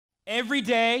Every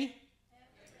day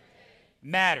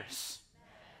matters.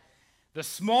 The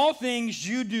small things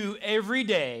you do every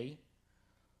day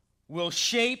will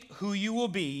shape who you will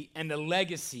be and the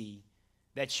legacy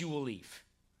that you will leave.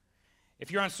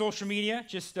 If you're on social media,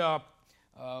 just if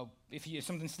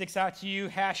something sticks out to you,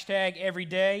 hashtag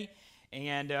everyday.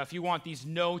 And if you want these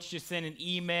notes, just send an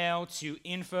email to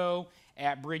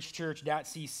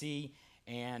info@bridgechurch.cc,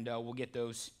 and we'll get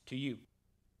those to you.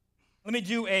 Let me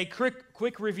do a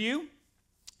quick review.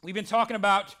 We've been talking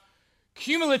about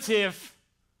cumulative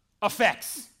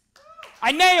effects.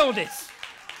 I nailed it.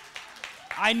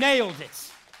 I'm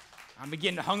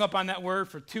getting hung up on that word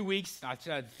for 2 weeks.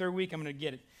 The third week, I'm going to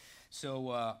get it. So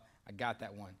I got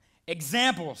that one.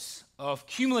 Examples of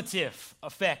cumulative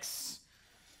effects,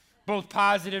 both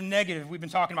positive and negative. We've been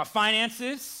talking about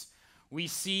finances. We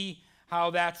see how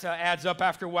that adds up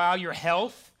after a while. Your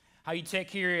health, how you take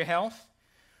care of your health.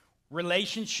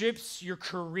 Relationships, your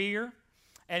career.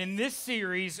 And in this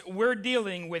series, we're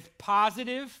dealing with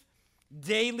positive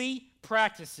daily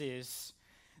practices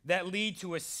that lead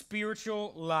to a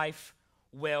spiritual life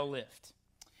well lived.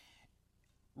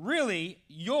 Really,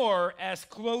 you're as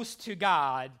close to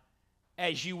God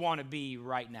as you want to be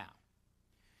right now.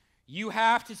 You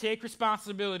have to take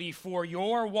responsibility for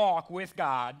your walk with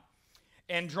God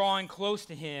and drawing close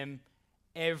to Him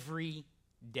every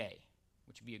day,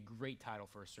 which would be a great title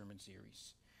for a sermon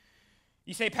series.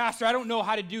 You say, Pastor, I don't know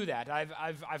how to do that. I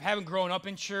haven't grown up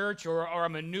in church, or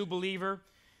I'm a new believer.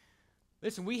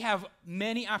 Listen, we have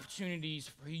many opportunities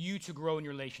for you to grow in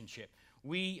your relationship.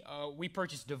 We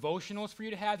purchase devotionals for you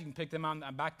to have. You can pick them on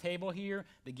the back table here,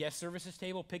 the guest services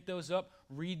table. Pick those up.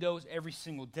 Read those every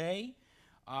single day.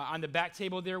 On the back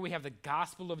table there, we have the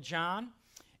Gospel of John.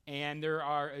 And there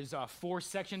is 4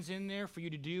 sections in there for you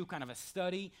to do, kind of a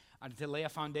study to lay a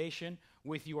foundation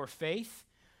with your faith.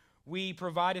 We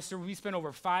spend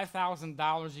over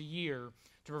 $5,000 a year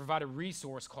to provide a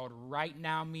resource called Right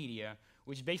Now Media,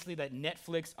 which is basically the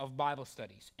Netflix of Bible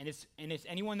studies. And it's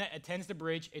anyone that attends the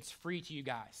Bridge, it's free to you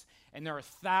guys. And there are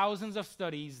thousands of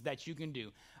studies that you can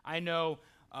do. I know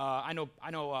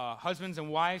husbands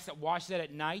and wives that watch that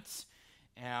at nights.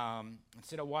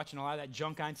 Instead of watching a lot of that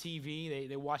junk on TV,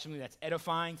 they watch something that's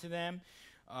edifying to them.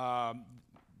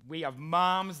 We have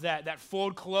moms that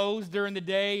fold clothes during the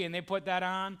day, and they put that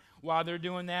on while they're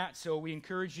doing that. So we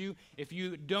encourage you, if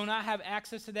you do not have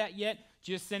access to that yet,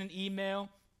 just send an email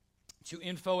to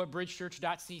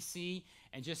info@bridgechurch.cc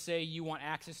and just say you want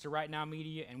access to Right Now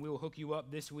Media, and we will hook you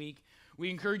up this week. We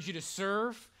encourage you to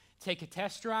serve, take a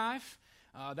test drive.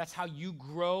 That's how you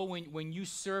grow. When you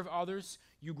serve others,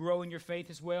 you grow in your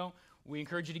faith as well. We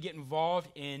encourage you to get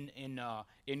involved in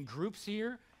groups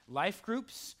here, life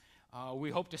groups.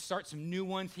 We hope to start some new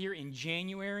ones here in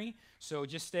January, so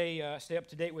just stay up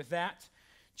to date with that.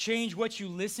 Change what you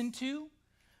listen to.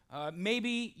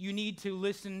 Maybe you need to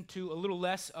listen to a little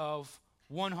less of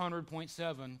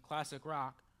 100.7 classic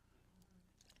rock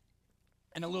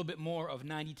and a little bit more of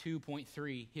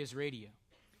 92.3 his radio.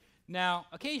 Now,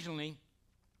 occasionally,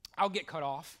 I'll get cut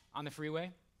off on the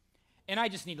freeway, and I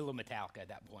just need a little Metallica at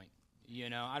that point. You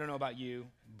know, I don't know about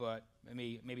you, but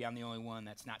maybe I'm the only one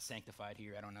that's not sanctified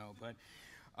here. I don't know. But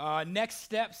next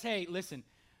steps, hey, listen,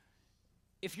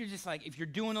 if you're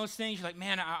doing those things, you're like,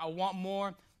 man, I want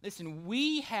more. Listen,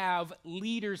 we have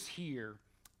leaders here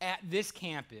at this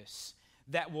campus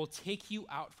that will take you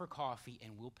out for coffee,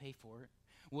 and we'll pay for it.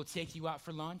 We'll take you out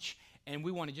for lunch, and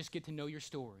we want to just get to know your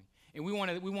story. And we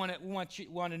want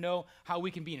to know how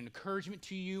we can be an encouragement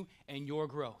to you and your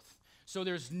growth. So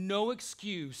there's no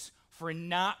excuse for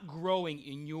not growing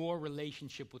in your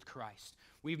relationship with Christ.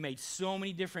 We've made so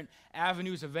many different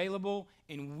avenues available,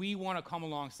 and we want to come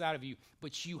alongside of you,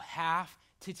 but you have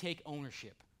to take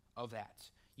ownership of that.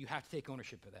 You have to take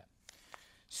ownership of that.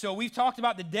 So we've talked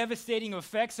about the devastating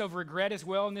effects of regret as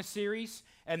well in this series,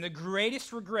 and the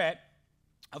greatest regret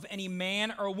of any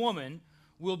man or woman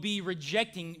will be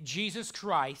rejecting Jesus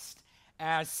Christ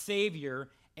as Savior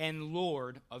and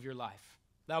Lord of your life.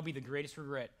 That'll be the greatest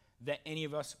regret that any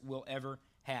of us will ever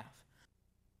have.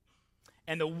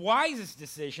 And the wisest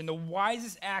decision, the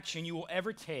wisest action you will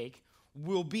ever take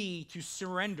will be to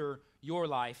surrender your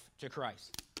life to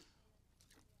Christ.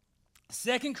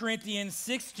 2 Corinthians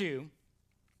 6:2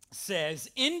 says,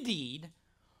 "Indeed,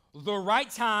 the right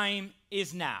time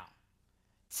is now.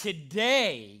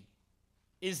 Today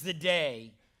is the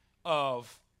day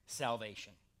of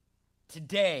salvation."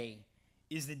 Today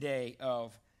is the day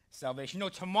of salvation. No,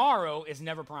 tomorrow is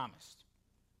never promised.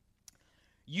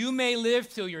 You may live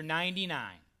till you're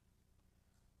 99,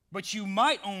 but you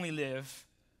might only live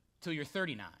till you're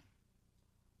 39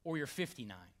 or you're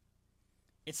 59.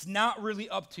 It's not really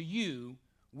up to you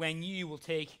when you will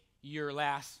take your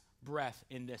last breath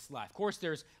in this life. Of course,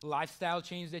 there's lifestyle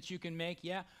changes that you can make,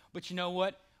 yeah, but you know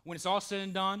what? When it's all said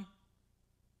and done,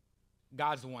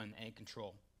 God's the one in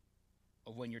control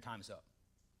of when your time is up.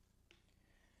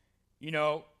 You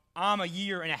know, I'm a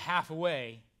year and a half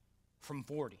away from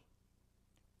 40.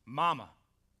 Mama,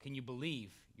 can you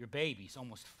believe your baby's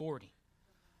almost 40?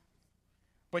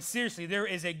 But seriously, there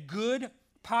is a good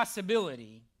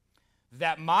possibility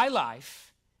that my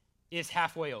life is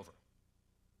halfway over.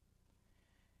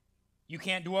 You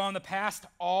can't dwell on the past.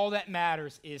 All that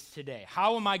matters is today.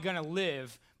 How am I going to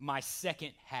live my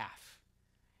second half?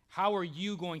 How are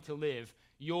you going to live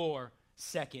your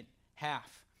second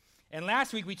half? And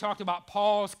last week we talked about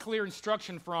Paul's clear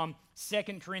instruction from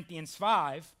 2 Corinthians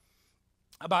 5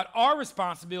 about our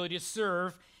responsibility to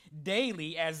serve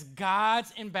daily as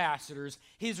God's ambassadors,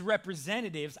 his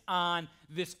representatives on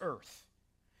this earth.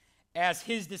 As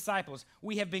his disciples,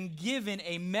 we have been given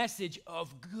a message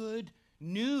of good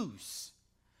news.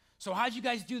 So how'd you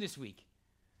guys do this week?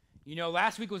 You know,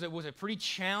 last week was a pretty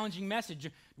challenging message.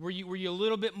 Were you a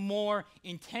little bit more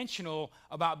intentional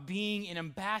about being an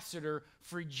ambassador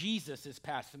for Jesus this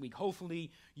past week?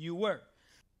 Hopefully you were.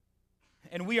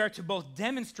 And we are to both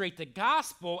demonstrate the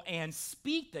gospel and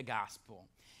speak the gospel.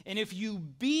 And if you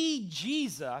be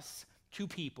Jesus to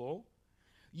people,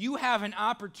 you have an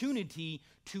opportunity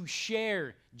to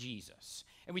share Jesus.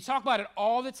 And we talk about it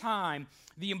all the time,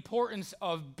 the importance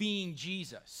of being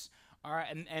Jesus. All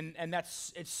right, and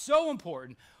it's so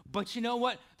important. But you know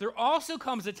what? There also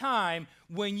comes a time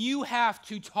when you have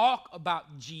to talk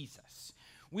about Jesus.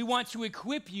 We want to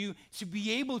equip you to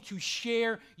be able to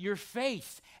share your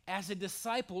faith as a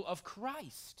disciple of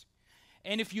Christ.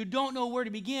 And if you don't know where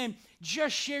to begin,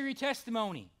 just share your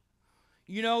testimony.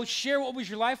 You know, share what was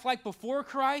your life like before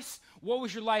Christ, what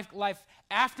was your life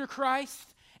after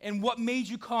Christ, and what made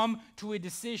you come to a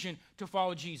decision to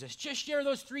follow Jesus. Just share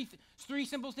those three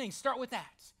simple things. Start with that,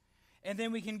 and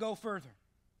then we can go further.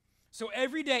 So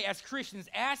every day as Christians,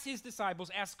 as his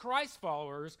disciples, as Christ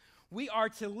followers, we are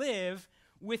to live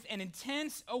with an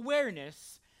intense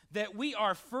awareness that we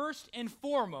are first and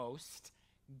foremost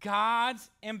God's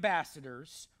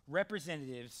ambassadors,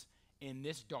 representatives in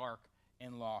this dark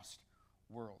and lost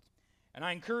world. And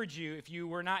I encourage you, if you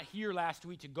were not here last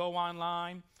week, to go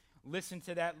online, listen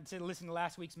to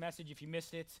last week's message if you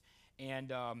missed it.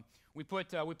 And we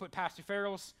put Pastor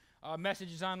Farrell's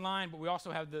messages online, but we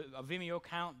also have a Vimeo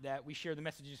account that we share the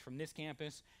messages from this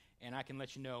campus, and I can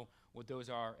let you know what those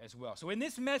are as well. So in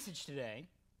this message today,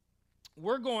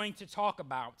 we're going to talk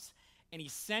about an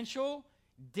essential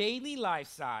daily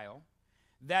lifestyle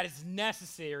that is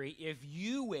necessary if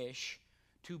you wish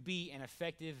to be an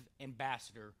effective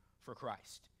ambassador for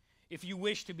Christ. If you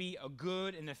wish to be a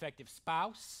good and effective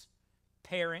spouse,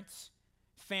 parent,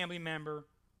 family member,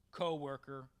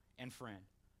 co-worker, and friend.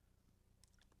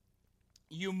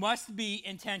 You must be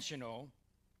intentional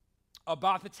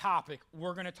about the topic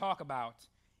we're going to talk about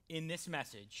in this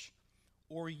message,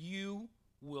 or you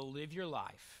will live your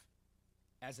life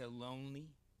as a lonely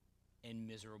and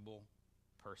miserable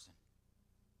person.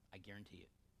 I guarantee it.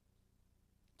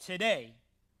 Today,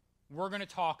 we're going to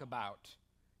talk about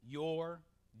your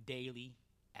daily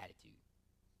attitude.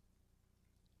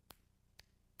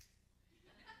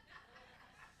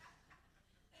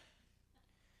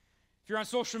 If you're on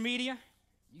social media,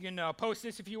 you can post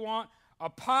this if you want. A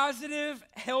positive,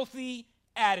 healthy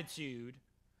attitude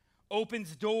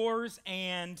opens doors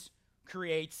and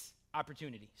creates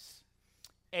opportunities.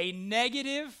 A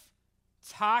negative,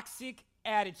 toxic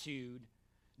attitude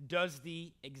does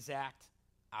the exact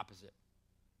opposite.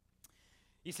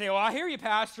 You say, well, I hear you,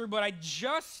 Pastor, but I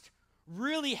just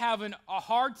really having a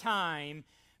hard time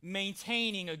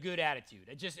maintaining a good attitude.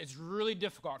 It's really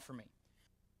difficult for me.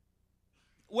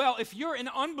 Well, if you're an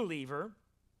unbeliever,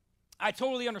 I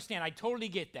totally understand. I totally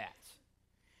get that.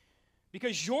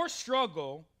 Because your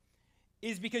struggle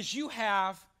is because you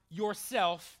have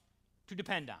yourself to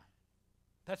depend on.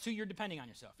 That's who you're depending on,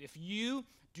 yourself. If you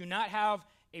do not have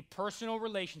a personal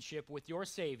relationship with your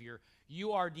Savior,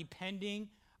 you are depending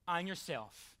on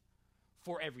yourself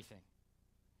for everything.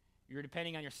 You're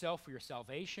depending on yourself for your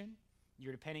salvation.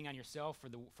 You're depending on yourself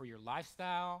for your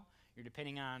lifestyle. You're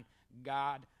depending on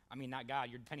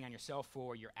you're depending on yourself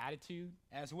for your attitude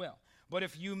as well. But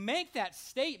if you make that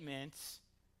statement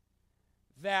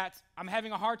that I'm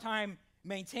having a hard time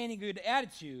maintaining good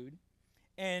attitude,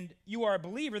 and you are a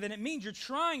believer, then it means you're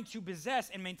trying to possess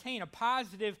and maintain a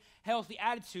positive, healthy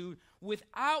attitude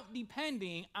without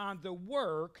depending on the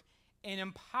work and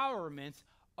empowerment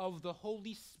of the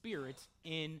Holy Spirit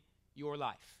in your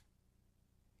life.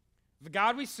 The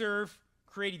God we serve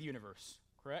created the universe,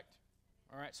 correct?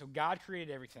 All right, so God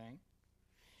created everything.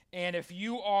 And if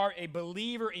you are a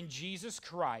believer in Jesus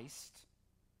Christ,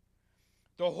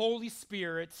 the Holy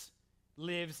Spirit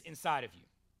lives inside of you.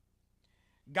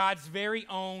 God's very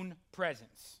own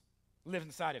presence lives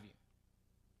inside of you.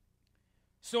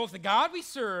 So if the God we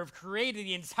serve created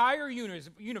the entire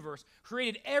universe,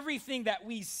 created everything that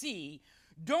we see,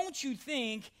 don't you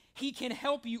think he can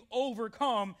help you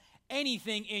overcome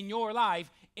anything in your life,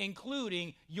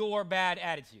 including your bad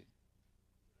attitude?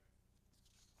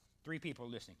 3 people are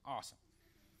listening. Awesome.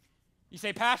 You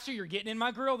say, Pastor, you're getting in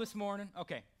my grill this morning.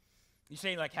 Okay. You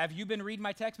say, like, have you been reading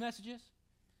my text messages?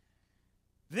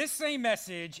 This same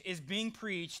message is being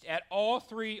preached at all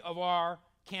 3 of our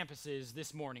campuses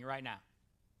this morning, right now.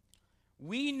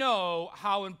 We know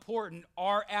how important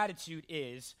our attitude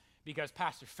is because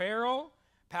Pastor Farrell,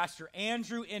 Pastor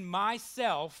Andrew, and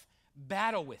myself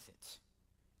battle with it,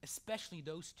 especially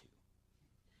those 2.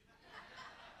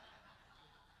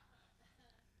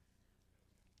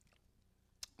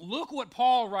 Look what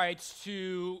Paul writes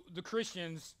to the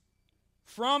Christians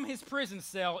from his prison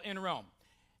cell in Rome.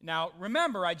 Now,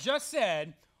 remember, I just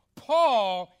said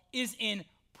Paul is in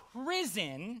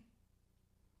prison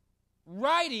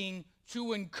writing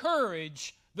to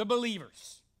encourage the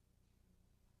believers.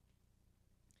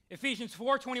 Ephesians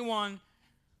 4:21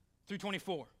 through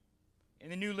 24 in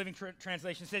the New Living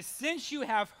Translation says, since you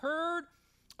have heard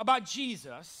about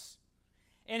Jesus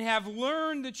and have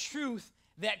learned the truth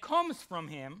that comes from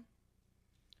him,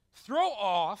 throw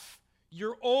off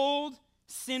your old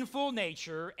sinful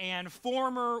nature and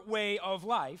former way of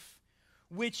life,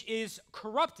 which is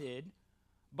corrupted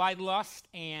by lust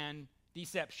and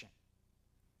deception.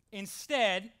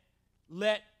 Instead,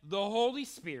 let the Holy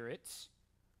Spirit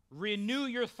renew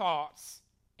your thoughts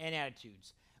and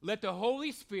attitudes. Let the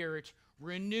Holy Spirit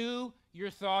renew your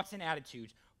thoughts and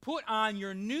attitudes. Put on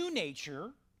your new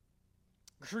nature,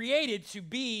 created to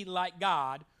be like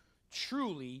God,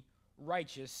 truly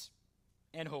righteous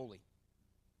and holy.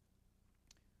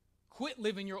 Quit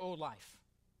living your old life.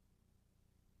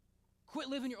 Quit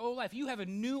living your old life. You have a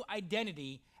new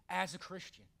identity as a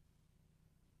Christian.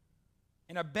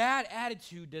 And a bad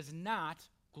attitude does not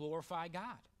glorify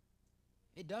God.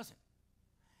 It doesn't.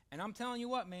 And I'm telling you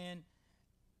what, man,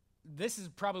 this is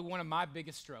probably one of my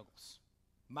biggest struggles.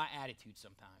 My attitude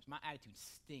sometimes. My attitude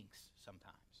stinks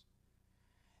sometimes.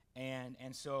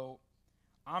 And so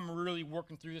I'm really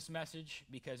working through this message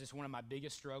because it's one of my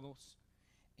biggest struggles.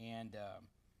 And,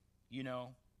 you know,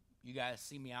 you guys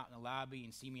see me out in the lobby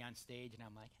and see me on stage, and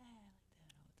I'm like, I like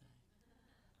that all the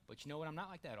time. But you know what? I'm not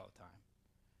like that all the time.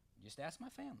 Just ask my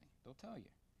family. They'll tell you.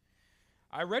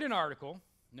 I read an article.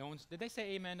 Did they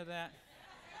say amen to that?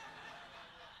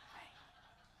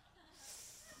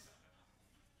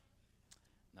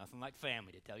 Nothing like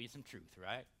family to tell you some truth,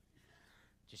 right?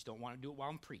 Just don't want to do it while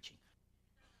I'm preaching.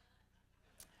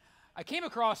 I came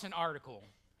across an article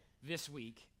this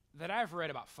week that I've read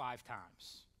about 5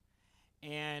 times.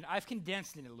 And I've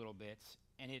condensed it a little bit,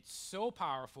 and it's so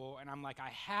powerful, and I'm like, I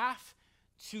have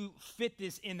to fit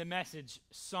this in the message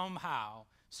somehow,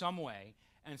 some way,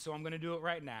 and so I'm going to do it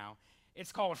right now.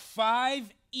 It's called 5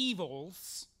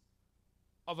 Evils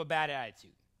of a Bad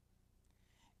Attitude.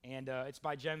 And it's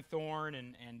by Jen Thorne,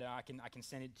 and I can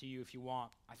send it to you if you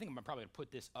want. I think I'm probably going to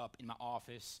put this up in my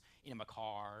office, in my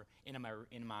car, in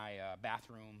my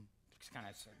bathroom, kind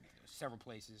of several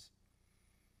places.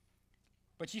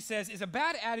 But she says, is a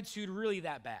bad attitude really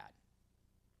that bad?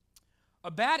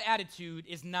 A bad attitude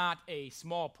is not a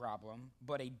small problem,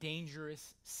 but a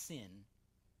dangerous sin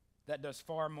that does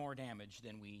far more damage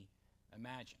than we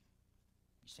imagine.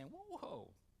 You're saying, whoa,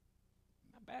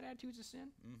 a bad attitude's a sin?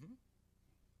 Mm-hmm.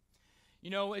 You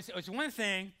know, it's one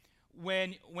thing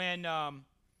when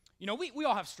you know, we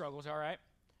all have struggles, all right?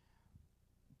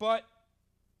 But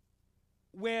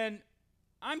when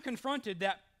I'm confronted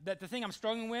that the thing I'm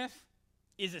struggling with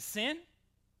is a sin,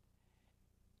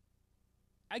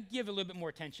 I give a little bit more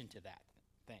attention to that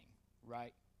thing,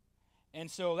 right? And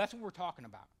so that's what we're talking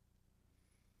about.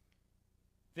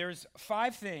 There's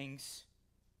 5 things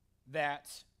that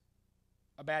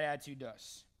a bad attitude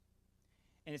does.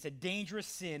 And it's a dangerous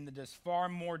sin that does far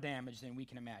more damage than we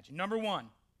can imagine. Number 1,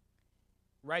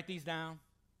 write these down.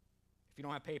 If you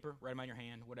don't have paper, write them on your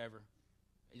hand, whatever.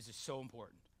 This is so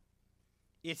important.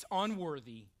 It's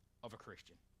unworthy of a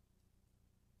Christian.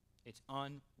 It's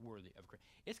unworthy of a Christian.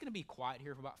 It's going to be quiet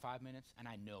here for about 5 minutes, and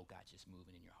I know God's just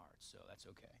moving in your heart, so that's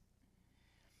okay.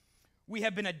 We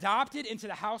have been adopted into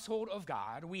the household of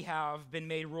God. We have been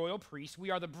made royal priests.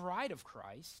 We are the bride of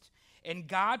Christ, and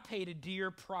God paid a dear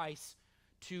price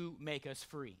to make us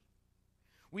free.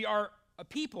 We are a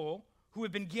people who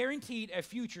have been guaranteed a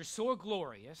future so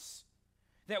glorious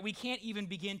that we can't even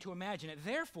begin to imagine it.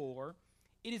 Therefore,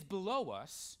 it is below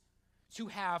us to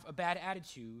have a bad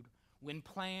attitude when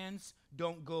plans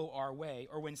don't go our way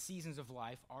or when seasons of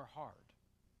life are hard.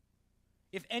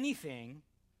 If anything,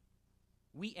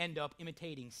 we end up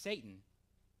imitating Satan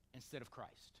instead of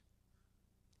Christ.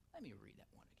 Let me read that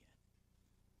one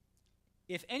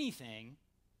again. If anything,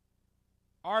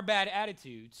 our bad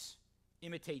attitudes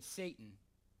imitate Satan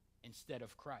instead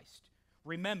of Christ.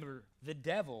 Remember, the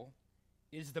devil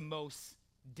is the most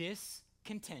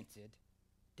discontented,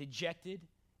 dejected,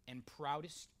 and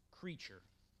proudest creature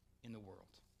in the world.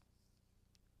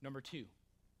 Number 2,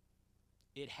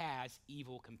 it has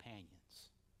evil companions.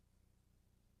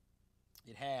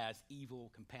 It has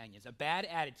evil companions. A bad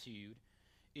attitude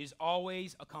is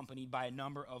always accompanied by a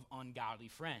number of ungodly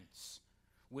friends,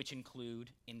 which include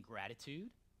ingratitude,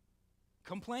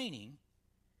 complaining,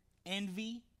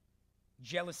 envy,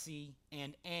 jealousy,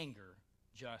 and anger,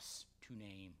 just to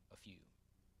name a few.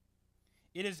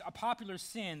 It is a popular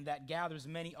sin that gathers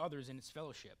many others in its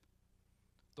fellowship.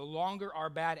 The longer our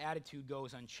bad attitude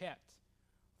goes unchecked,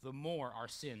 the more our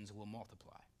sins will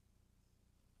multiply.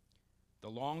 The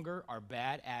longer our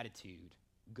bad attitude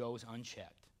goes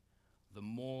unchecked, the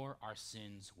more our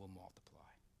sins will multiply.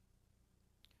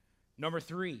 Number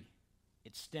 3,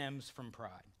 it stems from pride.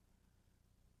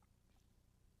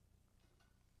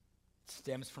 It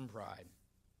stems from pride.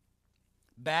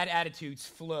 Bad attitudes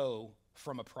flow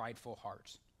from a prideful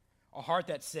heart, a heart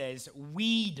that says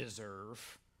we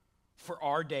deserve for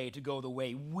our day to go the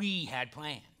way we had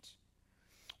planned,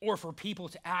 or for people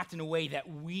to act in a way that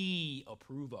we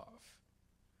approve of,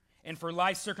 and for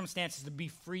life circumstances to be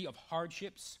free of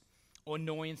hardships,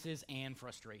 annoyances, and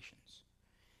frustrations.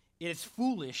 It is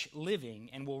foolish living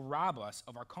and will rob us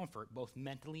of our comfort, both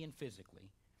mentally and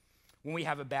physically, when we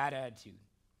have a bad attitude.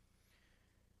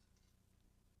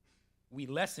 We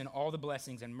lessen all the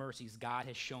blessings and mercies God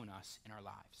has shown us in our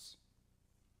lives.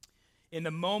 In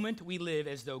the moment, we live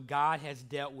as though God has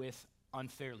dealt with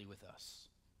unfairly with us.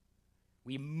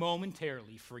 We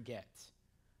momentarily forget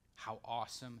how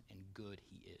awesome and good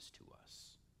he is to us.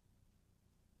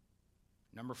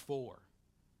 Number 4,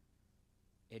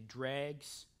 it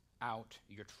drags out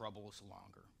your troubles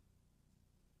longer.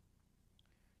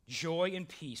 Joy and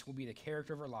peace will be the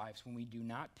character of our lives when we do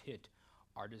not pit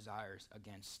our desires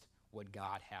against what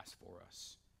God has for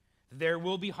us. There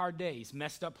will be hard days,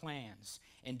 messed up plans,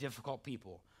 and difficult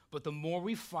people, but the more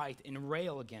we fight and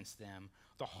rail against them,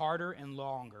 the harder and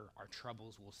longer our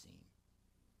troubles will seem.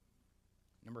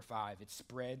 Number 5, it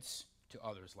spreads to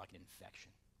others like an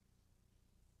infection.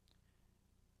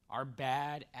 Our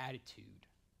bad attitude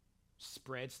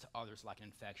spreads to others like an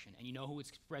infection. And you know who it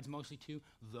spreads mostly to?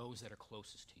 Those that are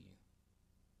closest to you.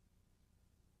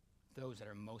 Those that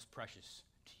are most precious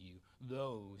to you.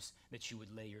 Those that you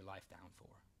would lay your life down for.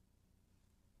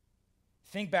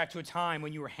 Think back to a time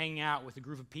when you were hanging out with a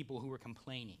group of people who were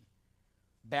complaining,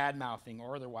 bad-mouthing,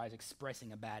 or otherwise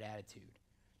expressing a bad attitude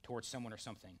towards someone or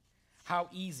something. How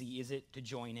easy is it to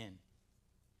join in?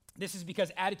 This is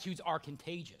because attitudes are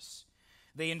contagious.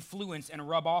 They influence and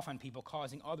rub off on people,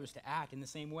 causing others to act in the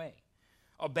same way.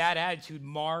 A bad attitude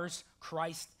mars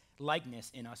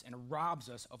Christ-likeness in us and robs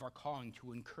us of our calling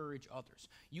to encourage others.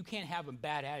 You can't have a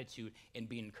bad attitude and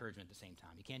be an encouragement at the same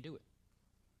time. You can't do it.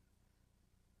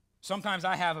 Sometimes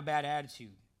I have a bad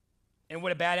attitude, and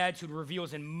what a bad attitude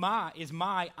reveals is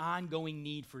my ongoing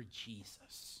need for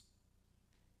Jesus.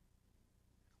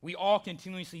 We all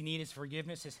continuously need his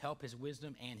forgiveness, his help, his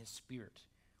wisdom, and his spirit,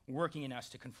 working in us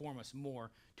to conform us more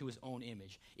to his own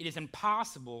image. It is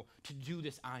impossible to do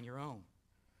this on your own.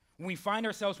 When we find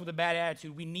ourselves with a bad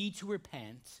attitude, we need to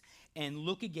repent and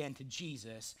look again to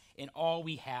Jesus and all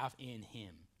we have in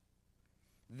him.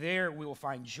 There we will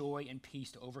find joy and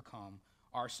peace to overcome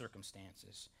our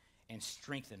circumstances and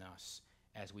strengthen us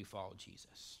as we follow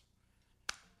Jesus.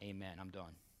 Amen. I'm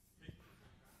done.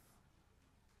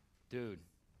 Dude,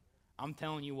 I'm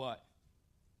telling you what.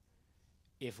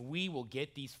 If we will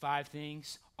get these 5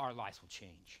 things, our lives will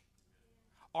change.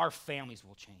 Our families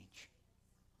will change.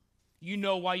 You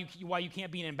know why you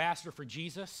can't be an ambassador for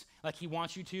Jesus like he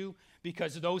wants you to?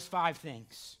 Because those 5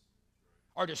 things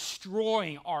are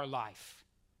destroying our life,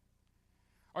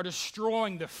 are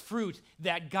destroying the fruit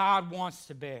that God wants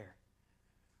to bear,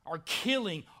 are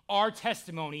killing our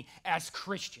testimony as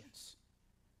Christians.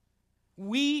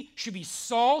 We should be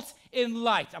salt and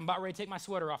light. I'm about ready to take my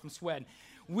sweater off. I'm sweating.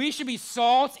 We should be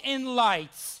salt and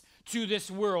lights to this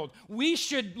world. We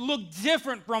should look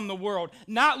different from the world,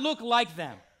 not look like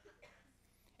them.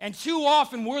 And too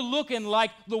often we're looking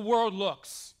like the world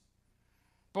looks.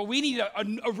 But we need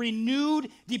a renewed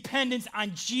dependence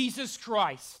on Jesus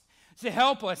Christ to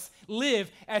help us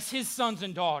live as his sons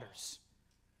and daughters.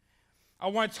 I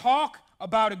want to talk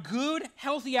about a good,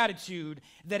 healthy attitude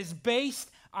that is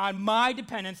based on my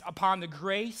dependence upon the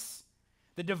grace,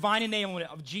 the divine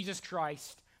enablement of Jesus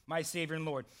Christ, my Savior and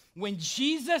Lord. When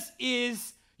Jesus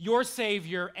is your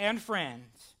Savior and friend,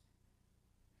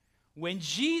 when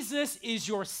Jesus is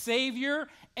your Savior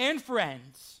and friend,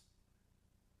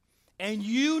 and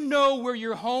you know where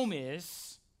your home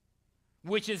is,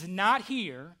 which is not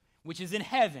here, which is in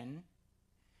heaven,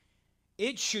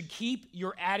 it should keep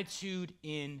your attitude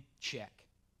in check.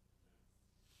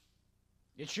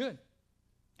 It should.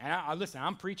 And listen,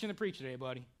 I'm preaching the preach today,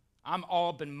 buddy. I'm all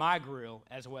up in my grill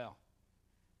as well.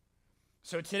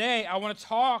 So today, I want to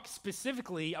talk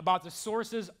specifically about the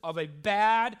sources of a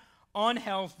bad,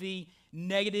 unhealthy,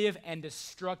 negative, and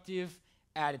destructive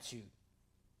attitude.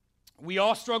 We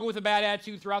all struggle with a bad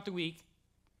attitude throughout the week,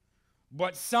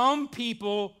 but some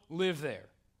people live there.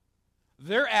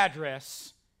 Their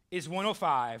address is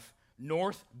 105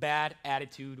 North Bad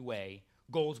Attitude Way,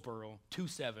 Goldsboro,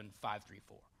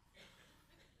 27534.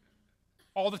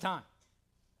 All the time.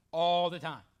 All the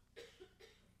time.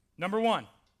 Number one,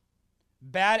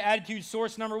 bad attitude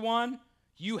source number one,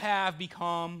 you have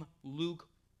become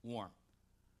lukewarm.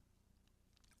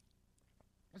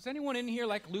 Does anyone in here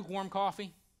like lukewarm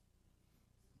coffee?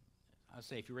 I'll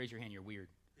say if you raise your hand, you're weird.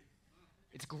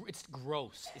 It's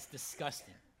gross. It's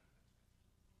disgusting.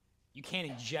 You can't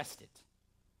ingest it.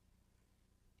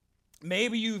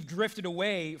 Maybe you've drifted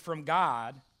away from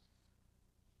God,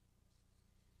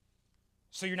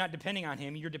 so you're not depending on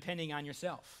him, you're depending on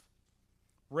yourself.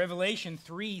 Revelation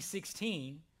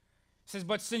 3:16 says,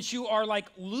 "But since you are like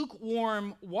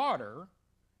lukewarm water,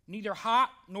 neither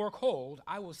hot nor cold,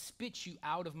 I will spit you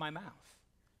out of my mouth."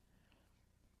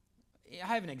 I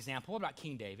have an example about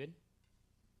King David.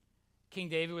 King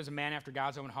David was a man after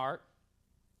God's own heart.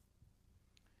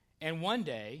 And one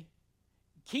day,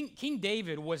 King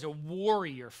David was a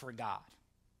warrior for God.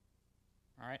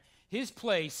 All right? His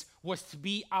place was to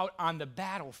be out on the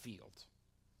battlefield.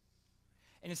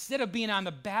 And instead of being on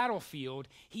the battlefield,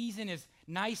 he's in his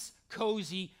nice,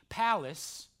 cozy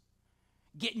palace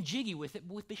getting jiggy with it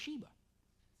with Bathsheba.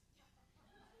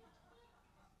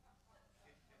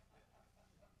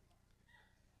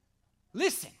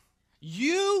 Listen,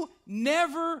 you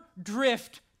never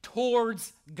drift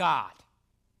towards God.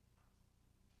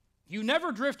 You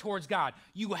never drift towards God.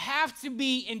 You have to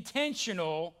be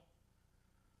intentional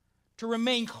to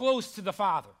remain close to the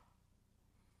Father.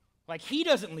 Like he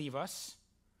doesn't leave us,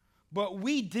 but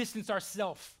we distance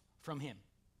ourselves from him.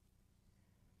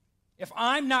 If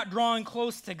I'm not drawing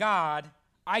close to God,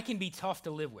 I can be tough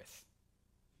to live with.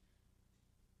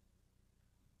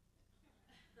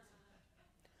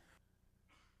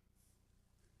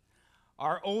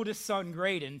 Our oldest son,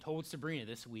 Graydon, told Sabrina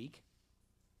this week,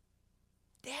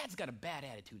 "Dad's got a bad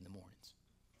attitude in the mornings."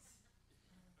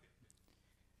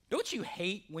 Don't you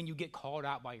hate when you get called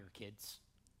out by your kids?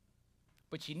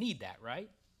 But you need that,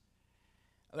 right?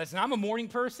 Listen, I'm a morning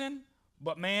person,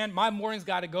 but man, my morning's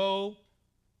got to go.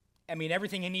 I mean,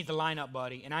 everything needs to line up,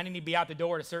 buddy. And I need to be out the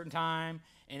door at a certain time.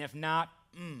 And if not,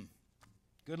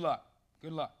 good luck.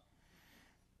 Good luck.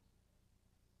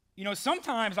 You know,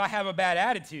 sometimes I have a bad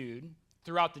attitude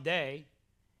throughout the day,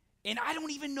 and I don't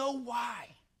even know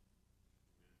why.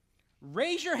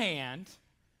 Raise your hand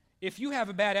if you have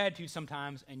a bad attitude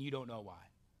sometimes and you don't know why.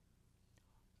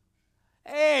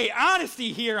 Hey,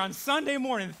 honesty here on Sunday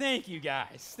morning. Thank you,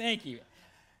 guys. Thank you.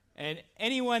 And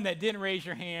anyone that didn't raise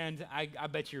your hand, I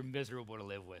bet you're miserable to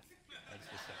live with. That's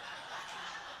just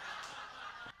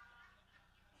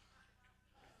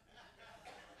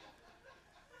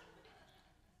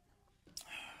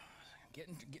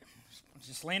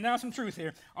just laying down some truth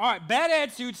here. All right, bad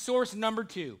attitude source number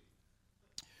 2.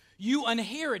 You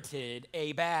inherited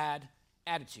a bad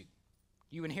attitude.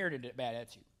 You inherited a bad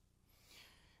attitude.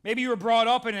 Maybe you were brought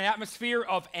up in an atmosphere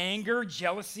of anger,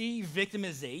 jealousy,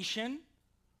 victimization,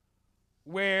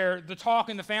 where the talk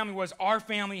in the family was, our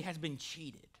family has been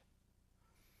cheated.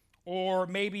 Or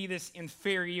maybe this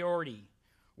inferiority,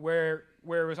 where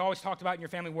it was always talked about in your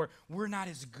family, where we're not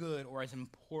as good or as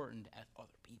important as other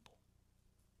people.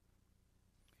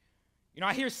 You know,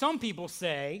 I hear some people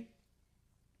say,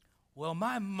 well,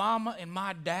 my mama and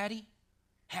my daddy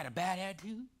had a bad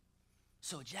attitude,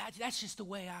 so that's just the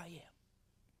way I am.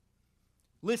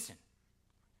 Listen,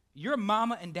 your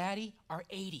mama and daddy are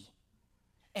 80,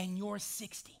 and you're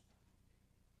 60.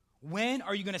 When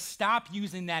are you going to stop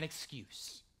using that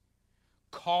excuse?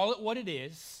 Call it what it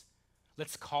is.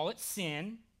 Let's call it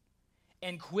sin,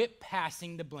 and quit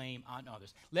passing the blame on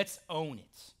others. Let's own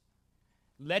it.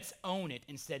 Let's own it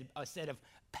instead of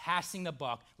passing the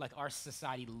buck like our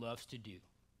society loves to do.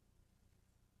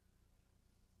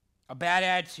 A bad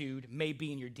attitude may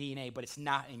be in your DNA, but it's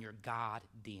not in your God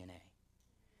DNA.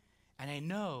 And I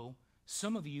know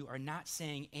some of you are not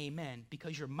saying amen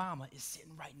because your mama is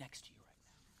sitting right next to you right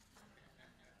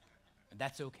now. And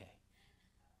that's okay.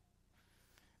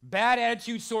 Bad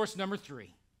attitude source number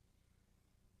 3.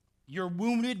 You're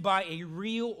wounded by a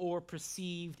real or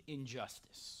perceived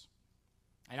injustice.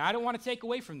 And I don't want to take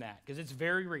away from that because it's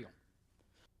very real.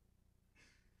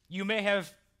 You may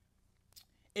have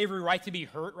every right to be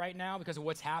hurt right now because of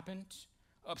what's happened,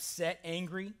 upset,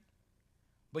 angry,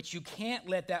 but you can't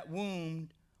let that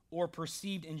wound or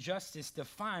perceived injustice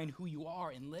define who you are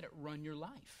and let it run your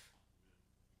life.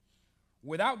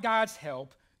 Without God's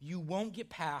help, you won't get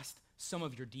past some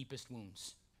of your deepest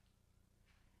wounds.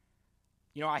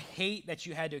 You know, I hate that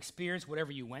you had to experience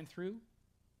whatever you went through.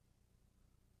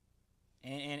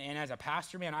 And as a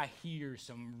pastor, man, I hear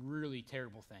some really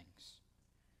terrible things.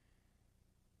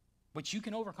 But you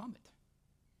can overcome it.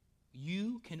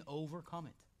 You can overcome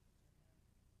it.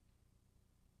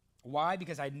 Why?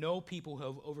 Because I know people who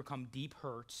have overcome deep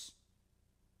hurts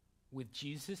with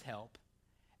Jesus' help,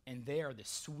 and they are the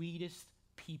sweetest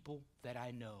people that I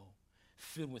know,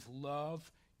 filled with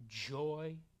love,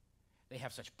 joy. They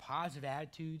have such positive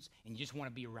attitudes, and you just want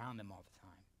to be around them all the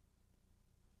time.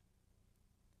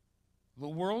 The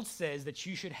world says that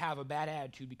you should have a bad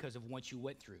attitude because of what you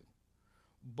went through.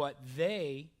 But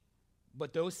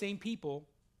those same people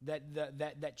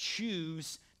that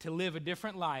choose to live a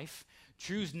different life,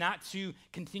 choose not to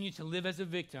continue to live as a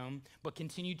victim, but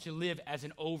continue to live as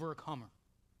an overcomer.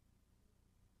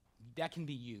 That can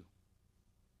be you.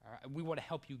 All right? We want to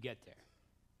help you get there.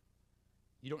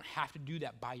 You don't have to do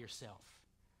that by yourself.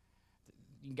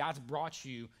 God's brought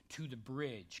you to the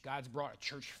bridge. God's brought a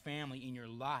church family in your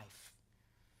life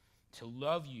to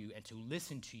love you and to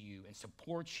listen to you and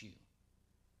support you.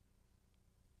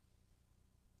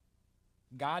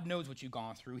 God knows what you've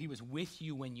gone through. He was with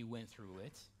you when you went through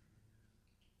it.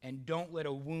 And don't let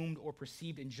a wound or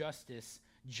perceived injustice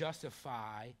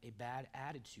justify a bad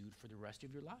attitude for the rest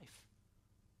of your life.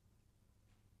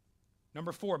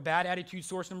 Number 4, bad attitude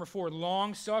source number 4,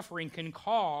 long suffering can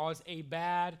cause a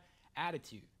bad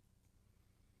attitude.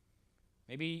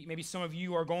 Maybe some of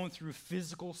you are going through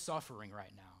physical suffering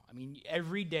right now. I mean,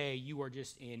 every day you are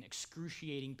just in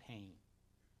excruciating pain.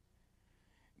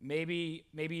 Maybe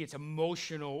it's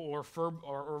emotional or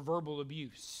verbal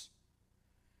abuse,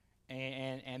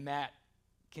 and that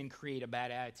can create a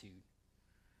bad attitude.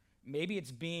 Maybe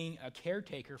it's being a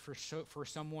caretaker for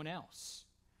someone else.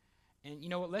 And you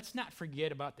know what? Let's not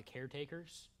forget about the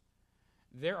caretakers.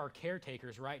 There are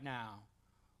caretakers right now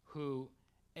who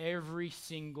every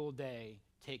single day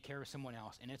take care of someone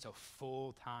else, and it's a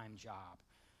full-time job.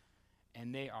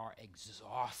 And they are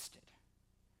exhausted.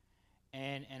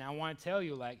 And I want to tell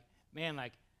you, man,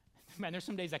 there's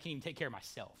some days I can't even take care of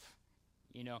myself,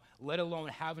 let alone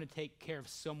having to take care of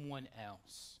someone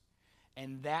else.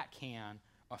 And that can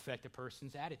affect a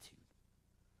person's attitude.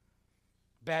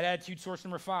 Bad attitude source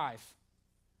number 5,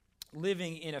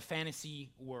 living in a fantasy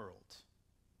world.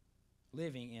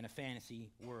 Living in a fantasy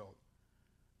world.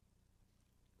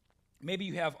 Maybe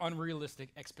you have unrealistic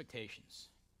expectations.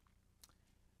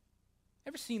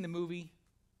 Ever seen the movie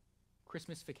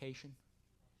Christmas Vacation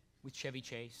with Chevy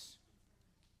Chase?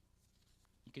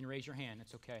 You can raise your hand.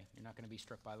 It's okay. You're not going to be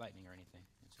struck by lightning or anything.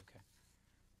 It's okay.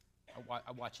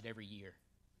 I watch it every year.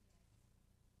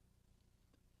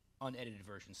 Unedited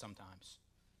version sometimes.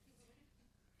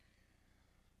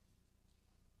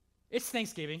 It's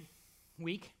Thanksgiving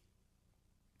week.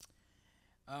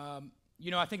 I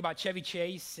think about Chevy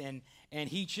Chase, and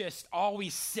he just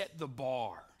always set the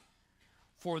bar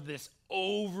for this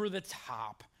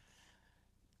over-the-top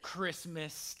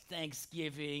Christmas,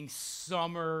 Thanksgiving,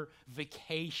 summer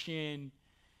vacation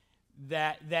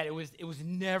that it was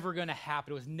never going to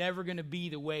happen. It was never going to be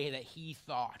the way that he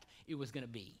thought it was going to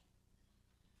be,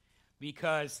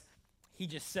 because he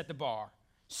just set the bar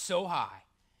so high,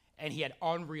 and he had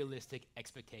unrealistic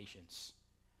expectations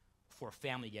for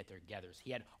family get-togethers.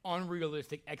 He had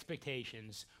unrealistic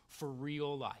expectations for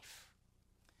real life.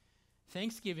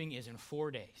 Thanksgiving is in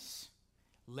 4 days.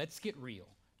 Let's get real.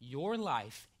 Your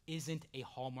life isn't a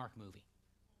Hallmark movie.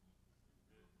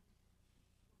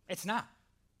 It's not.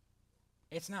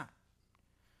 It's not.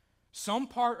 Some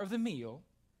part of the meal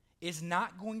is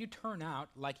not going to turn out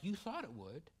like you thought it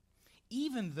would,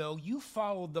 even though you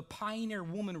followed the Pioneer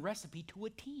Woman recipe to a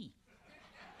T.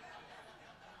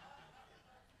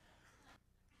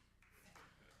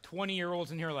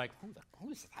 20-year-olds in here are like,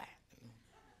 who is that?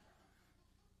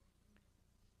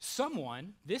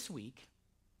 Someone this week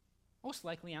most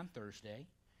likely on Thursday,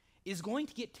 is going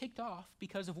to get ticked off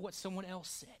because of what someone else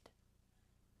said.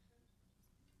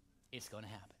 It's going to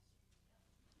happen.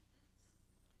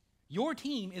 Your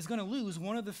team is going to lose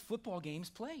one of the football games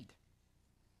played.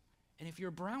 And if you're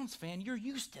a Browns fan, you're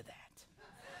used to that.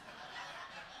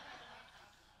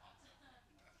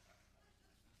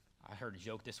 I heard a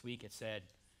joke this week. It said,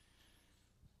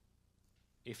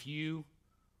 if you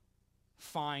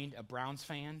find a Browns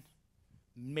fan,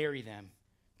 marry them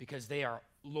because they are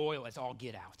loyal as all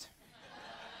get out.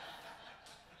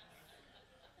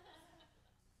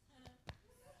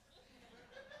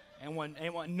 And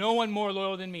no one more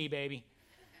loyal than me, baby.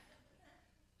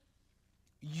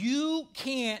 You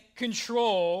can't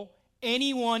control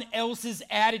anyone else's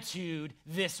attitude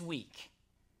this week.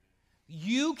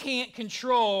 You can't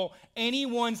control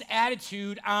anyone's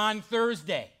attitude on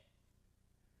Thursday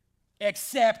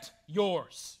except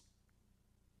yours.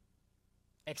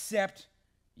 Except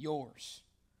yours.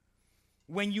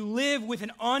 When you live with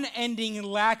an unending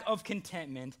lack of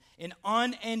contentment, an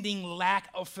unending lack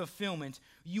of fulfillment,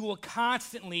 you will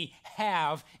constantly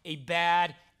have a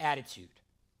bad attitude.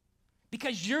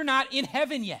 Because you're not in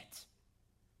heaven yet.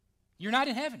 You're not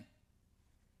in heaven.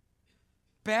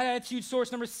 Bad attitude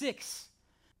source number 6.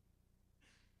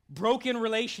 Broken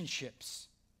relationships.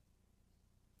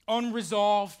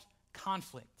 Unresolved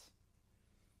conflict.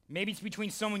 Maybe it's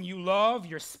between someone you love,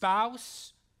 your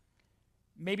spouse.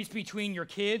 Maybe it's between your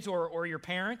kids or your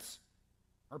parents,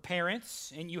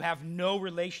 and you have no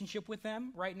relationship with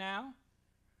them right now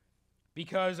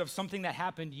because of something that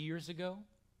happened years ago.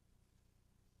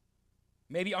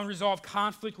 Maybe unresolved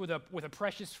conflict with a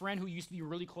precious friend who you used to be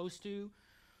really close to,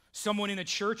 someone in the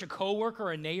church, a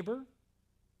coworker, a neighbor,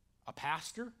 a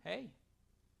pastor. Hey.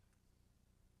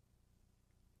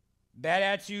 Bad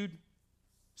attitude,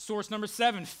 source number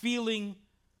 7, feeling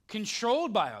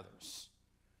controlled by others.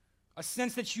 A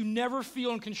sense that you never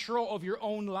feel in control of your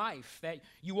own life, that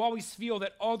you always feel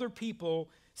that other people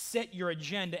set your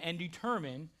agenda and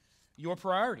determine your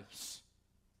priorities.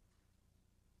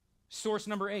 Source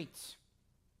number 8,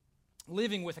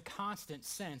 living with a constant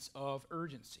sense of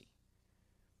urgency.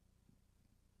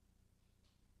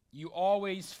 You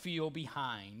always feel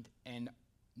behind and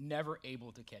never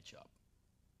able to catch up.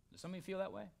 Does somebody feel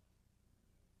that way?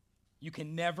 You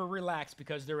can never relax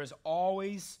because there is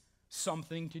always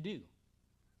something to do.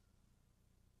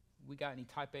 We got any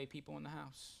type A people in the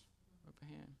house? Raise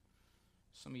your hand.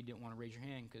 Some of you didn't want to raise your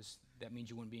hand because that means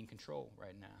you wouldn't be in control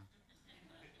right now.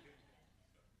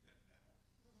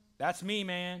 That's me,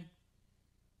 man.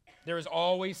 There is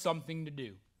always something to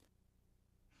do.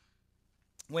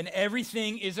 When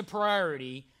everything is a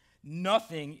priority,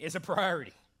 nothing is a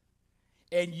priority.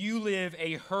 And you live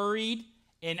a hurried,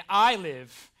 and I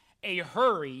live a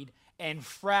hurried and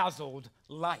frazzled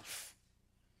life.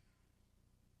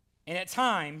 And at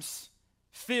times,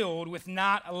 filled with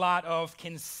not a lot of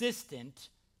consistent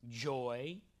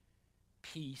joy,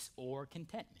 peace, or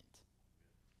contentment.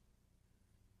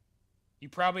 You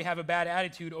probably have a bad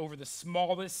attitude over the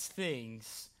smallest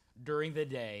things during the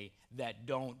day that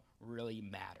don't really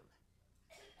matter.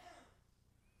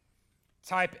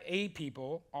 Type A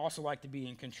people also like to be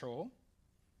in control.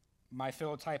 My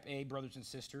fellow type A brothers and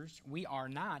sisters, we are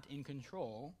not in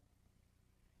control.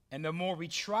 And the more we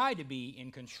try to be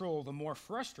in control, the more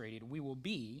frustrated we will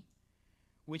be,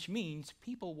 which means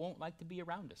people won't like to be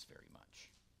around us very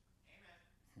much.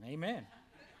 Amen. Amen.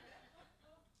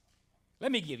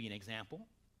 Let me give you an example.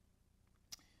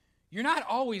 You're not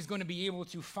always going to be able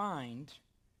to find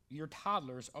your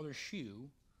toddler's other shoe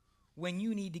when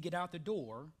you need to get out the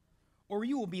door, or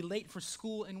you will be late for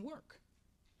school and work.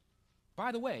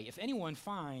 By the way, if anyone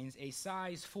finds a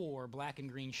size 4 black and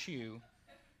green shoe,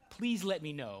 please let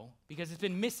me know, because it's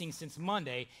been missing since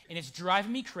Monday, and it's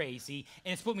driving me crazy,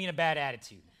 and it's put me in a bad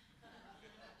attitude.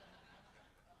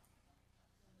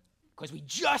 Because we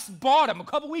just bought them a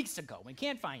couple weeks ago and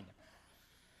can't find them.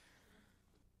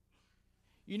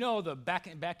 You know, back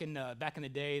in the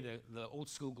day, the old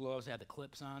school gloves had the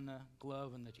clips on the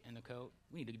glove and the coat.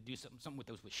 We need to do something with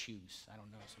those with shoes. I don't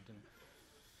know, something.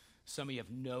 Some of you have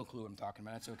no clue what I'm talking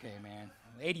about. That's okay, man.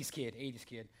 80s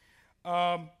kid.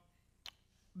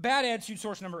 Bad attitude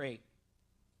source number 8.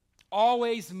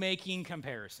 Always making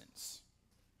comparisons.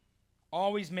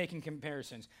 Always making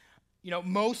comparisons. You know,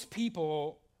 most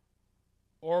people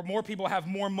or more people have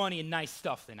more money and nice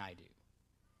stuff than I do.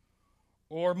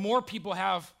 Or more people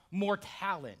have more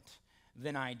talent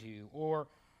than I do. Or,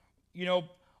 you know,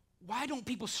 why don't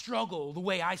people struggle the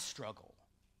way I struggle?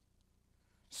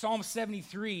 Psalm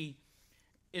 73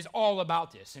 is all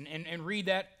about this. And read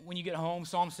that when you get home,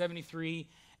 Psalm 73.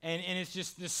 And it's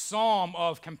just this psalm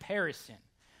of comparison,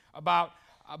 about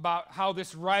how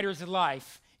this writer's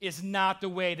life is not the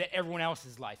way that everyone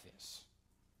else's life is.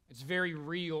 It's very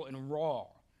real and raw.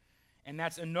 And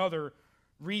that's another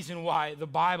reason why the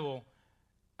Bible,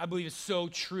 I believe, is so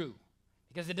true,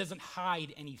 because it doesn't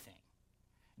hide anything.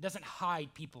 It doesn't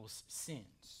hide people's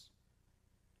sins.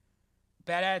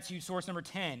 Bad attitude source number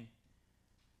 10.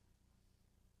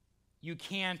 You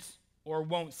can't or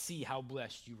won't see how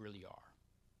blessed you really are.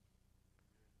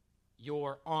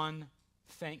 You're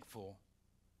unthankful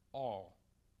all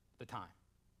the time.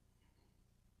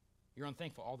 You're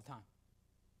unthankful all the time.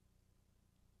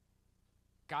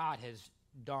 God has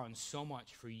done so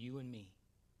much for you and me.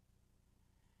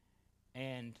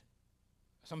 And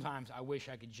sometimes I wish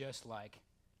I could just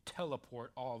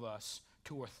teleport all of us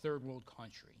to a third world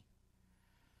country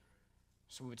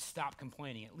so we would stop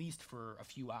complaining at least for a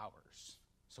few hours.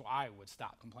 So I would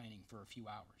stop complaining for a few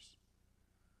hours.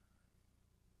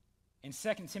 In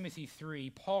 2 Timothy 3,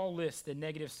 Paul lists the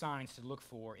negative signs to look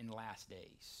for in the last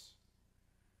days.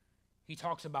 He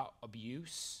talks about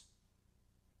abuse,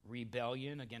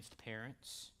 rebellion against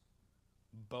parents,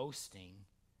 boasting,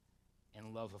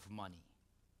 and love of money.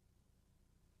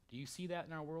 Do you see that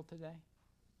in our world today?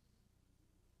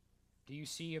 Do you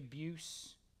see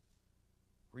abuse,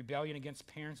 rebellion against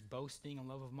parents, boasting, and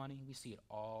love of money? We see it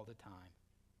all the time.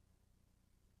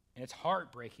 And it's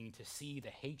heartbreaking to see the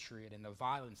hatred and the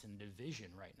violence and division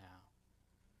right now.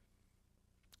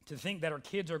 To think that our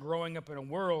kids are growing up in a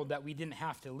world that we didn't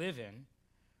have to live in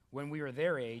when we were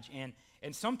their age, and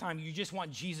sometimes you just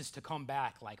want Jesus to come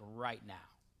back right now.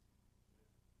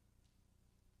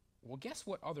 Well, guess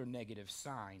what other negative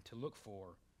sign to look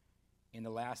for in the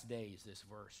last days this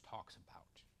verse talks about?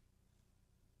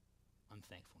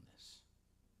 Unthankfulness.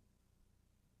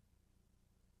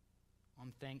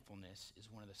 Unthankfulness is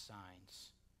one of the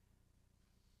signs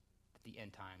that the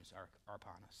end times are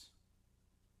upon us.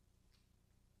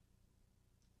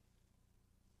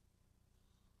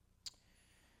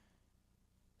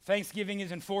 Thanksgiving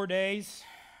is in 4 days,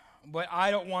 but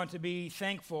I don't want to be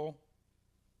thankful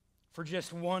for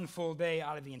just one full day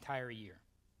out of the entire year.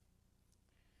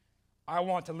 I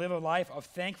want to live a life of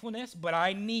thankfulness, but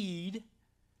I need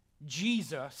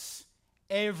Jesus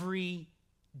every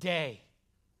day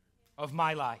of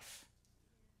my life.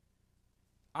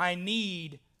 I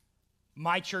need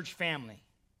my church family.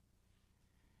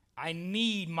 I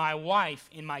need my wife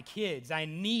and my kids. I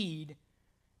need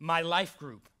my life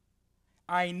group.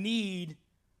 I need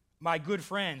my good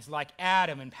friends like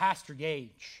Adam and Pastor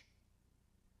Gage.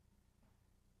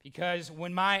 Because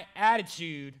when my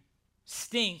attitude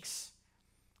stinks,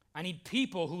 I need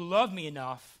people who love me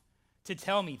enough to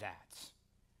tell me that,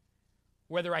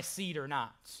 whether I see it or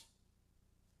not.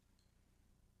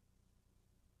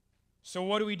 So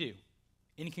what do we do?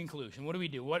 In conclusion, what do we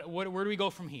do? Where do we go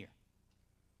from here?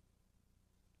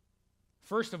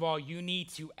 First of all, you need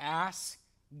to ask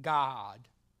God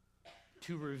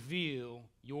to reveal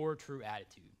your true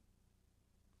attitude.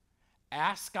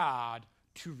 Ask God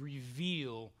to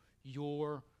reveal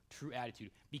your true attitude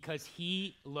because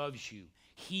He loves you.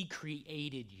 He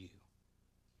created you.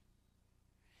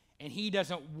 And He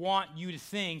doesn't want you to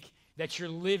think that you're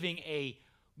living a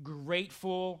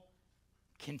grateful,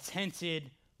 contented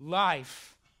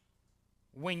life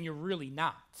when you're really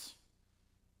not.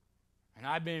 And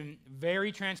I've been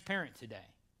very transparent today.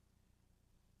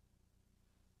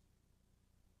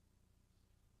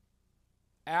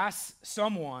 Ask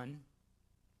someone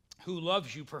who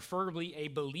loves you, preferably a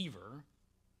believer,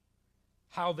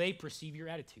 how they perceive your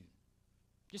attitude.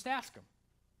 Just ask them.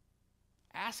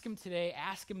 Ask them today,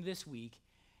 ask them this week,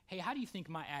 hey, how do you think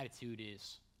my attitude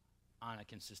is on a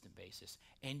consistent basis?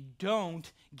 And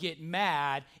don't get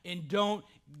mad and don't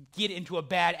get into a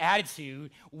bad attitude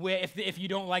if you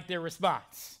don't like their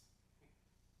response.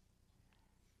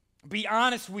 Be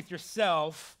honest with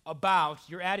yourself about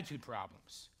your attitude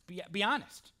problems. Be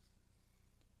honest.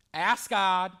 Ask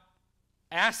God,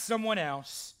 ask someone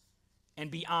else,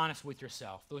 and be honest with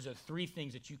yourself. Those are 3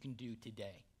 things that you can do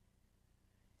today.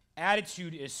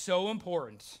 Attitude is so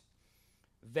important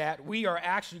that we are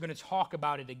actually going to talk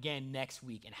about it again next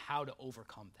week and how to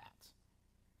overcome that.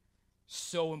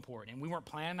 So important. And we weren't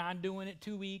planning on doing it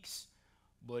 2 weeks,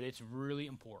 but it's really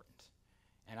important.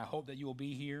 And I hope that you will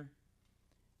be here.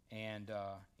 And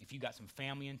if you got some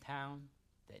family in town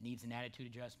that needs an attitude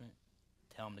adjustment,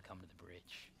 tell them to come to the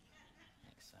bridge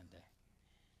next Sunday.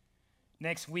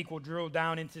 Next week, we'll drill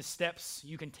down into steps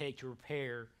you can take to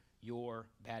repair your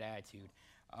bad attitude.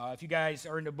 If you guys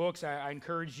are into books, I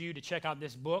encourage you to check out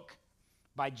this book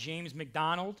by James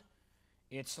MacDonald.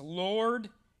 It's Lord,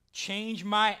 Change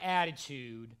My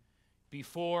Attitude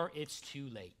Before It's Too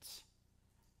Late.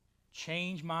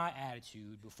 Change my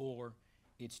attitude before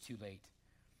it's too late.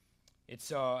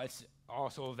 It's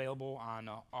also available on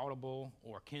Audible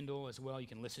or Kindle as well. You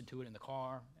can listen to it in the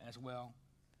car as well.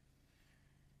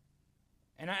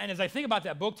 And as I think about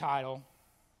that book title,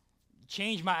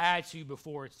 Change My Attitude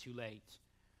Before It's Too Late,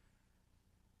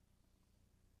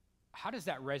 how does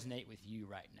that resonate with you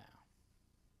right now?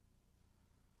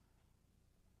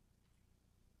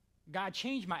 God,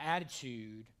 change my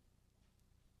attitude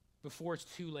before it's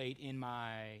too late in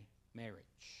my marriage.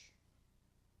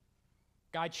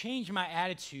 God, change my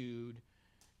attitude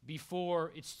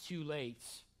before it's too late.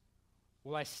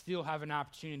 Will I still have an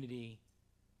opportunity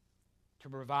to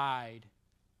provide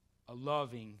a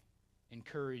loving,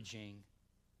 encouraging,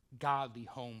 godly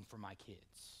home for my kids?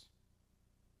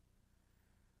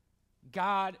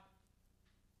 God,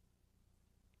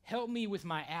 help me with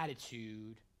my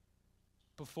attitude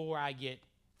before I get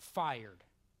fired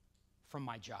from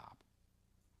my job.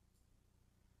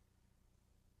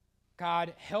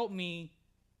 God, help me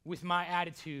with my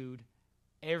attitude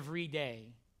every day,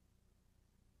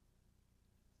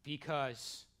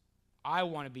 because I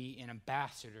want to be an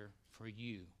ambassador for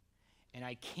you. And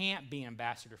I can't be an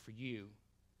ambassador for you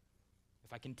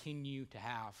if I continue to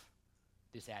have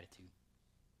this attitude.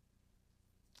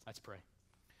 Let's pray.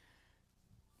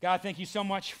 God, thank you so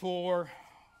much for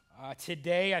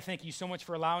today. I thank you so much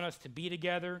for allowing us to be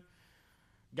together.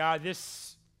 God,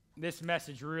 this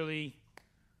message really,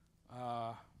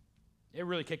 it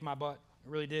really kicked my butt. It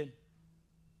really did.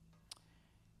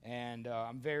 And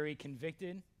I'm very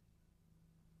convicted.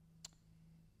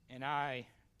 And I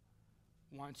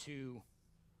want to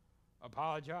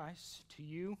apologize to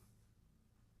you,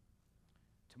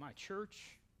 to my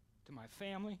church, to my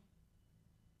family.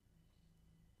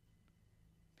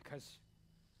 Because,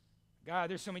 God,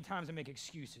 there's so many times I make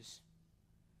excuses.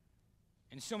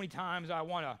 And so many times I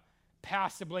want to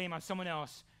pass the blame on someone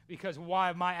else because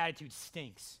why my attitude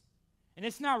stinks. And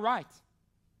it's not right.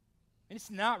 And it's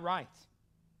not right.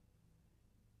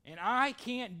 And I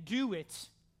can't do it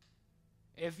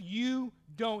if you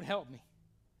don't help me.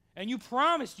 And you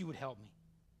promised you would help me.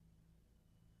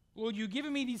 Lord, you've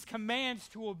given me these commands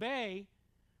to obey,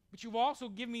 but you've also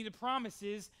given me the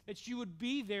promises that you would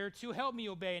be there to help me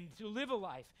obey and to live a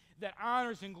life that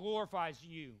honors and glorifies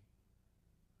you.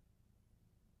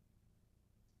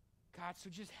 God, so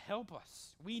just help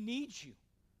us. We need you.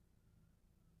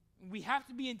 We have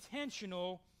to be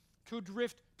intentional to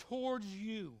drift towards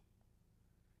you,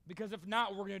 because if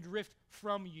not, we're going to drift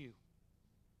from you.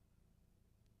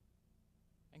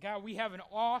 And God, we have an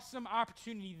awesome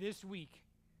opportunity this week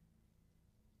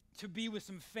to be with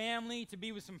some family, to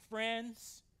be with some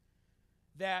friends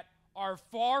that are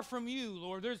far from you,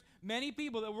 Lord. There's many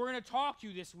people that we're going to talk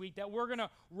to this week, that we're going to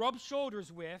rub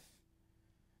shoulders with,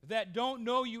 that don't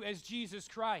know you as Jesus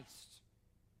Christ.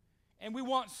 And we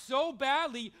want so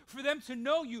badly for them to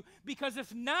know you, because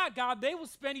if not, God, they will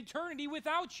spend eternity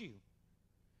without you.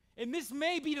 And this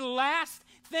may be the last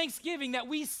Thanksgiving that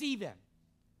we see them.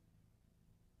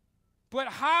 But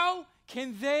how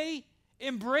can they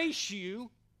embrace you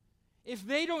if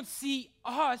they don't see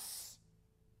us,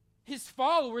 his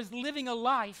followers, living a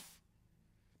life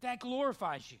that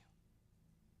glorifies you?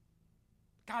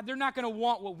 God, they're not going to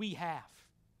want what we have.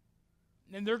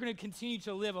 And they're going to continue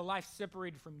to live a life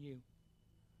separated from you.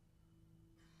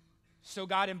 So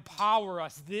God, empower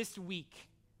us this week,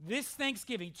 this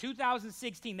Thanksgiving,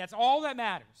 2016, that's all that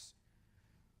matters,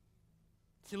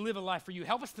 to live a life for you.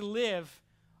 Help us to live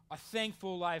a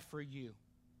thankful life for you.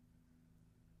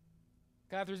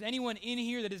 God, if there's anyone in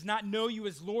here that does not know you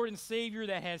as Lord and Savior,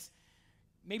 that has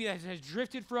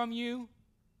drifted from you,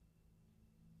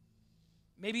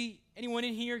 maybe anyone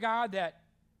in here, God, that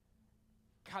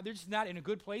they're just not in a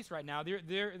good place right now.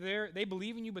 They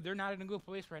believe in you, but they're not in a good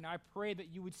place right now. I pray that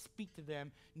you would speak to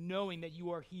them, knowing that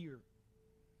you are here.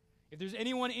 If there's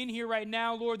anyone in here right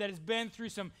now, Lord, that has been through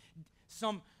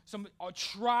some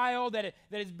trial, that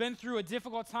has been through a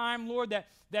difficult time, Lord, that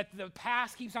the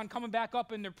past keeps on coming back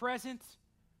up in their present,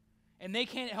 and they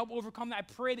can't help overcome that,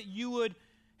 I pray that you would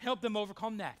help them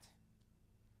overcome that.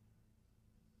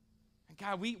 And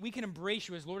God, we can embrace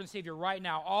you as Lord and Savior right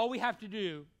now. All we have to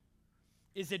do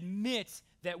is admit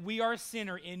that we are a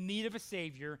sinner in need of a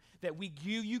Savior, that we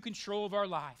give you control of our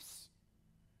lives,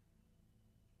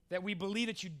 that we believe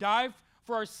that you died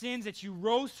for our sins, that you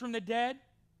rose from the dead,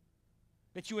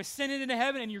 that you ascended into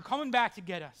heaven, and you're coming back to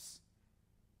get us.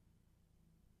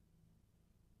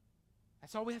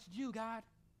 That's all we have to do, God,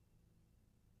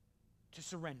 to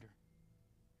surrender.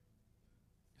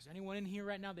 Is there anyone in here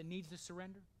right now that needs to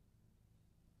surrender?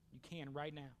 You can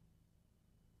right now.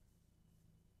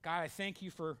 God, I thank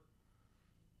you for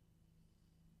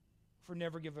for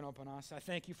never giving up on us. I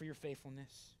thank you for your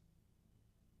faithfulness.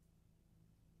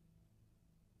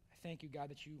 I thank you, God,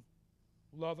 that you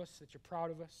love us, that you're proud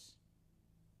of us.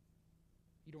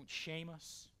 You don't shame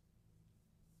us.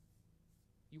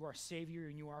 You are our Savior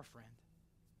and you are our friend.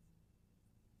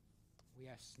 We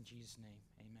ask in Jesus' name,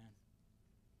 amen.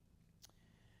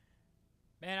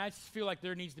 Man, I just feel like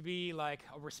there needs to be like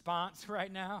a response right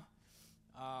now.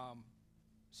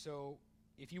 So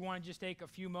if you want to just take a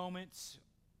few moments,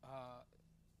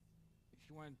 if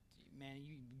you want, man,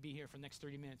 you can be here for the next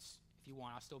 30 minutes if you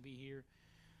want. I'll still be here.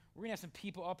 We're going to have some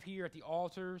people up here at the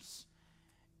altars.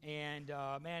 And,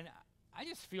 man, I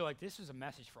just feel like this is a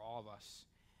message for all of us.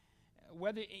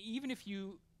 Even if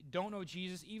you don't know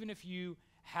Jesus, even if you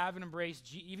haven't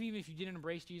embraced, even if you didn't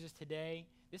embrace Jesus today,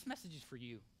 this message is for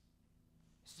you.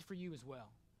 This is for you as well.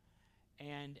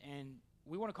 And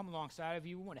we want to come alongside of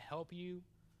you. We want to help you.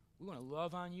 We want to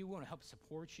love on you. We want to help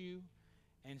support you.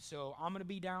 And so I'm going to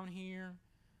be down here.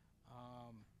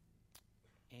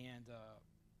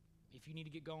 If you need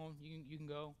to get going, you can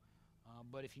go.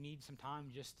 But if you need some time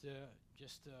just to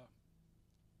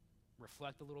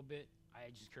reflect a little bit, I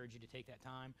just encourage you to take that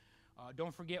time.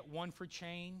 Don't forget One for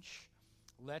Change.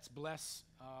 Let's bless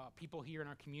people here in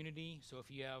our community. So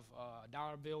if you have a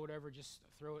dollar bill, whatever, just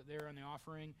throw it there on the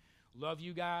offering. Love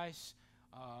you guys.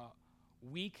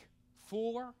 Week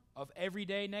 4 of Every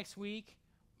Day next week,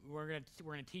 we're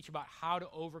gonna teach about how to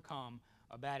overcome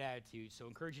a bad attitude. So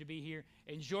encourage you to be here.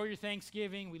 Enjoy your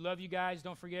Thanksgiving. We love you guys.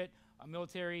 Don't forget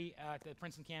military at the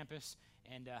Princeton campus,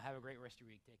 and have a great rest of your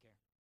week. Take care.